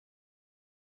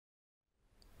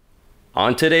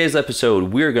On today's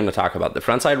episode, we're going to talk about the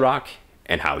frontside rock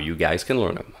and how you guys can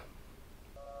learn them.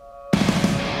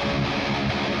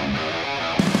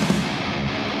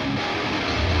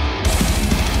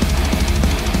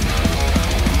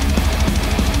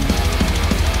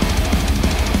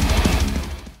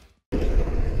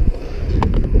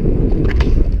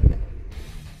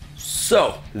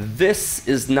 So, this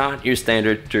is not your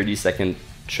standard 30-second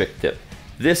trick tip.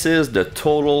 This is the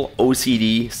total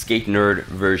OCD skate nerd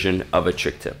version of a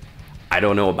trick tip. I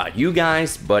don't know about you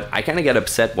guys, but I kind of get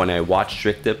upset when I watch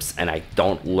trick tips and I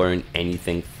don't learn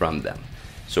anything from them.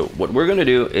 So what we're gonna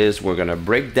do is we're gonna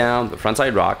break down the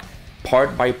frontside rock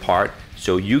part by part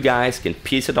so you guys can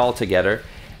piece it all together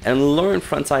and learn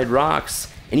frontside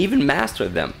rocks and even master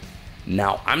them.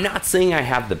 Now, I'm not saying I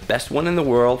have the best one in the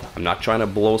world. I'm not trying to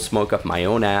blow smoke up my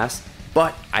own ass,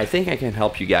 but I think I can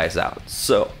help you guys out.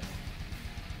 So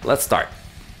let's start.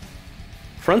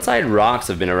 Frontside rocks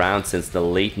have been around since the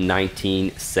late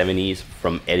 1970s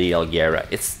from Eddie Elguera.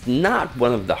 It's not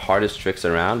one of the hardest tricks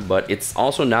around, but it's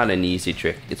also not an easy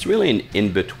trick. It's really an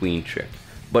in-between trick.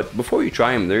 But before you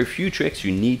try them, there are a few tricks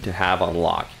you need to have on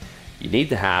lock. You need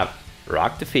to have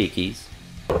rock to fakies.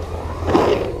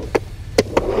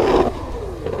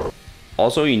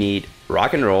 Also, you need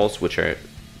rock and rolls, which are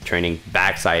turning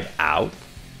backside out.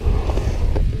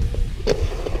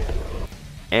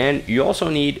 And you also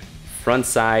need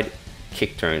frontside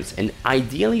kick turns, and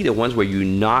ideally the ones where you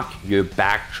knock your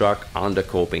back truck on the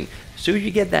coping so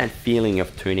you get that feeling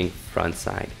of turning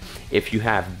frontside. If you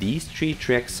have these three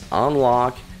tricks on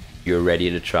lock, you're ready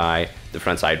to try the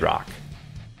frontside rock.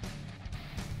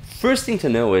 First thing to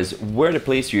know is where to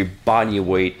place your body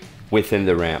weight within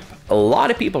the ramp. A lot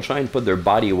of people try and put their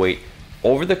body weight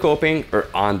over the coping or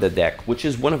on the deck, which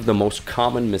is one of the most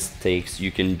common mistakes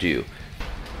you can do.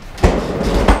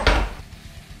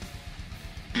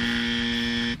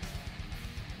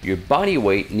 Your body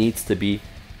weight needs to be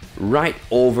right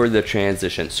over the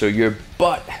transition. So your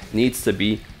butt needs to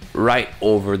be right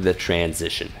over the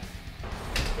transition.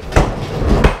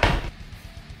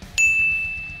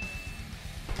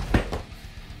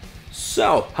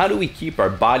 So how do we keep our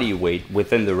body weight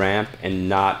within the ramp and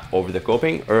not over the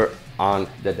coping or on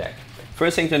the deck?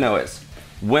 First thing to know is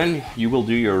when you will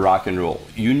do your rock and roll,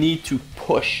 you need to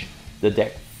push the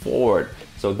deck forward.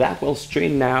 So that will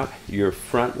straighten out your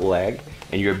front leg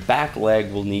and your back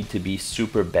leg will need to be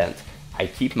super bent. I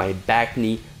keep my back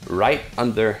knee right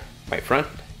under my front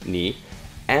knee,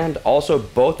 and also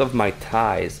both of my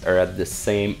thighs are at the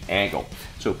same angle.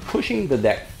 So pushing the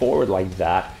deck forward like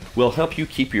that will help you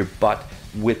keep your butt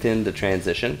within the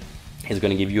transition. It's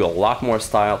gonna give you a lot more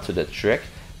style to the trick,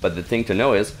 but the thing to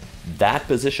know is that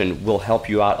position will help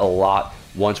you out a lot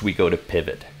once we go to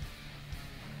pivot.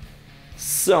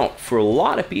 So for a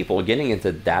lot of people, getting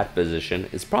into that position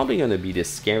is probably going to be the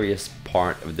scariest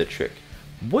part of the trick.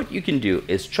 What you can do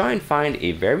is try and find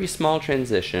a very small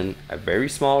transition, a very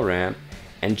small ramp,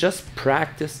 and just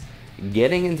practice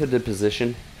getting into the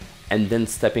position and then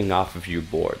stepping off of your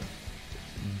board.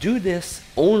 Do this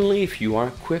only if you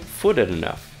are quick-footed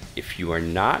enough. If you are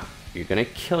not, you're going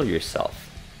to kill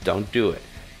yourself. Don't do it.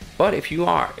 But if you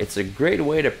are, it's a great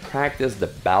way to practice the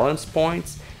balance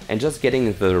points and just getting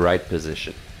into the right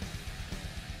position.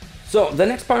 So the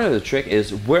next part of the trick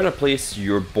is where to place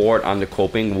your board on the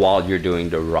coping while you're doing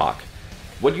the rock.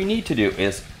 What you need to do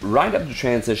is ride up the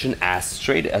transition as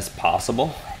straight as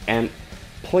possible and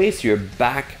place your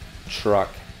back truck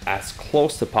as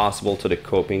close to possible to the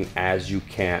coping as you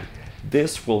can.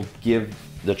 This will give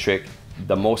the trick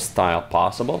the most style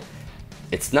possible.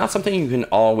 It's not something you can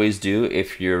always do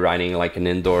if you're riding like an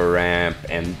indoor ramp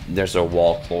and there's a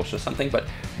wall close or something, but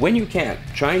when you can,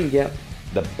 try and get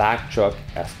the back truck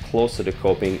as close to the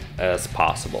coping as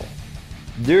possible.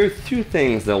 There are two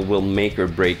things that will make or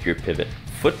break your pivot: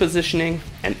 foot positioning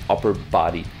and upper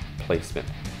body placement.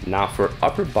 Now for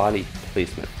upper body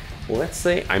placement, let's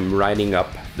say I'm riding up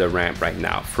the ramp right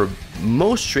now. For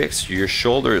most tricks, your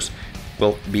shoulders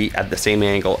will be at the same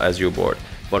angle as your board,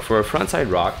 but for a frontside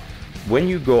rock, when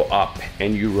you go up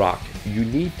and you rock, you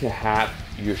need to have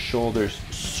your shoulders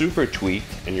super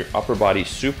tweaked and your upper body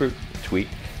super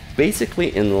tweaked,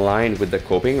 basically in line with the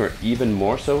coping, or even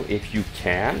more so if you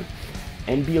can,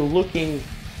 and be looking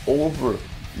over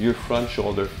your front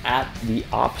shoulder at the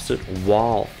opposite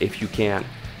wall if you can.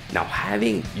 Now,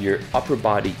 having your upper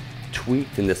body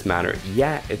tweaked in this manner,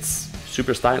 yeah, it's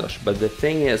super stylish, but the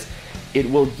thing is, it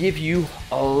will give you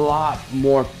a lot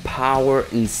more power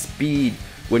and speed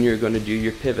when you're going to do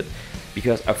your pivot,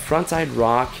 because a frontside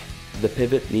rock, the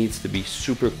pivot needs to be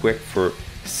super quick for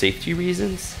safety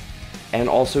reasons and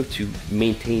also to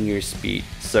maintain your speed.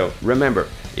 So remember,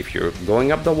 if you're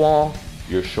going up the wall,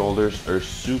 your shoulders are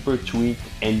super tweaked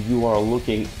and you are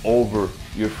looking over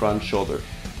your front shoulder.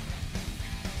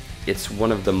 It's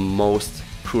one of the most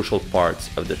crucial parts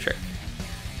of the trick.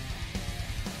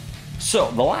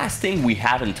 So the last thing we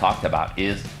haven't talked about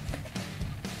is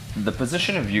the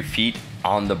position of your feet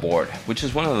on the board, which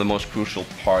is one of the most crucial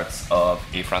parts of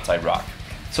a frontside rock.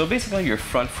 So basically your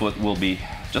front foot will be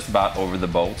just about over the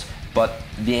bolts, but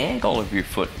the angle of your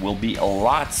foot will be a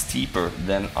lot steeper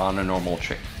than on a normal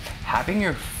trick. Having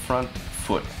your front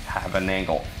foot have an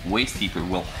angle way steeper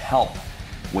will help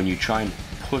when you try and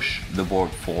push the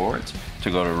board forwards to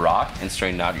go to rock and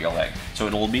straighten out your leg. So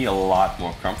it'll be a lot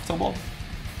more comfortable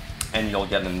and you'll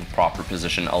get in the proper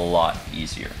position a lot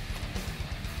easier.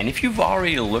 And if you've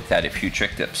already looked at a few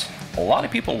trick tips, a lot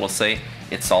of people will say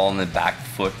it's all on the back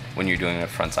foot when you're doing a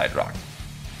frontside rock.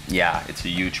 Yeah, it's a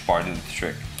huge part of the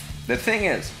trick. The thing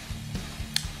is,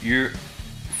 your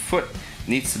foot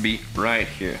needs to be right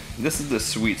here. This is the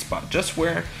sweet spot, just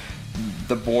where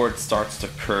the board starts to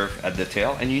curve at the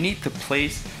tail, and you need to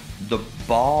place the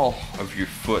ball of your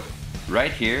foot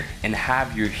right here and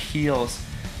have your heels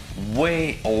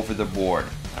way over the board.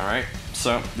 All right,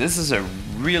 so this is a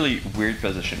really weird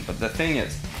position, but the thing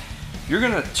is, you're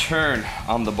gonna turn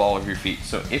on the ball of your feet.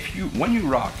 So when you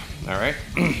rock, all right,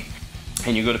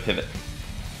 and you go to pivot,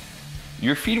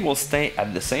 your feet will stay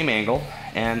at the same angle,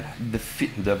 and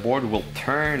the board will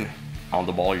turn on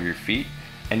the ball of your feet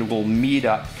and will meet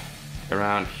up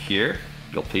around here.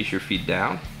 You'll place your feet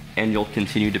down and you'll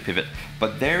continue to pivot.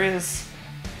 But there is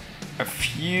a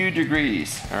few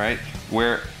degrees, all right,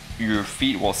 where your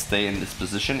feet will stay in this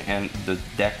position and the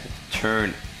deck will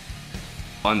turn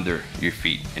under your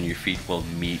feet and your feet will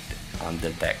meet on the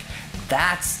deck.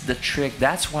 That's the trick.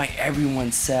 That's why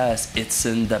everyone says it's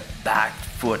in the back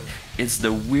foot. It's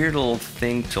the weird little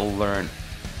thing to learn.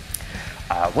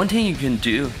 One thing you can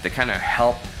do to kind of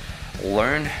help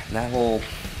learn that little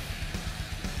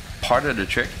part of the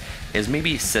trick is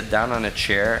maybe sit down on a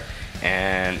chair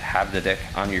and have the deck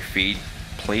on your feet,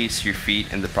 place your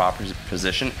feet in the proper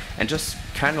position, and just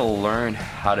kind of learn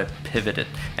how to pivot it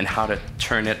and how to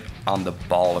turn it on the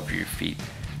ball of your feet.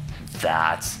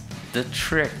 That's the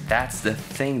trick. That's the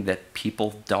thing that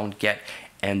people don't get.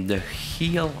 And the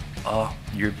heel of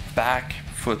your back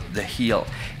foot, the heel,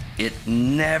 it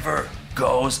never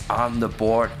goes on the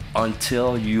board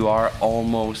until you are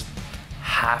almost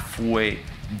halfway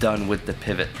done with the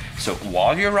pivot. So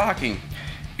while you're rocking,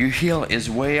 your heel is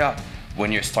way up.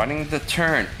 When you're starting the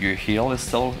turn, your heel is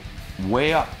still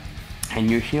way up, and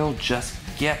your heel just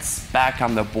gets back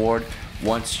on the board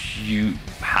once you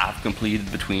have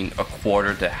completed between a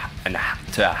quarter to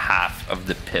a half of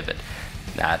the pivot.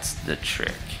 That's the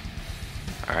trick.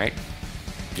 All right,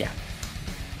 yeah,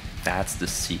 that's the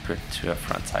secret to a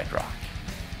frontside rock.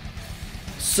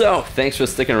 So thanks for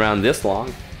sticking around this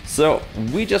long. So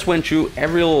we just went through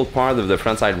every little part of the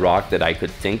frontside rock that I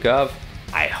could think of.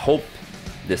 I hope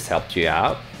this helped you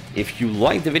out. If you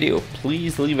liked the video,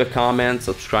 please leave a comment,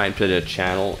 subscribe to the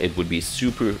channel. It would be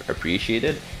super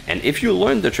appreciated. And if you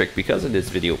learned the trick because of this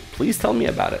video, please tell me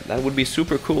about it. That would be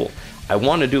super cool. I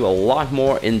want to do a lot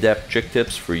more in-depth trick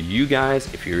tips for you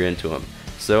guys if you're into them.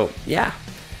 So yeah,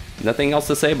 nothing else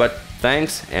to say but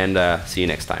thanks, and see you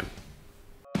next time.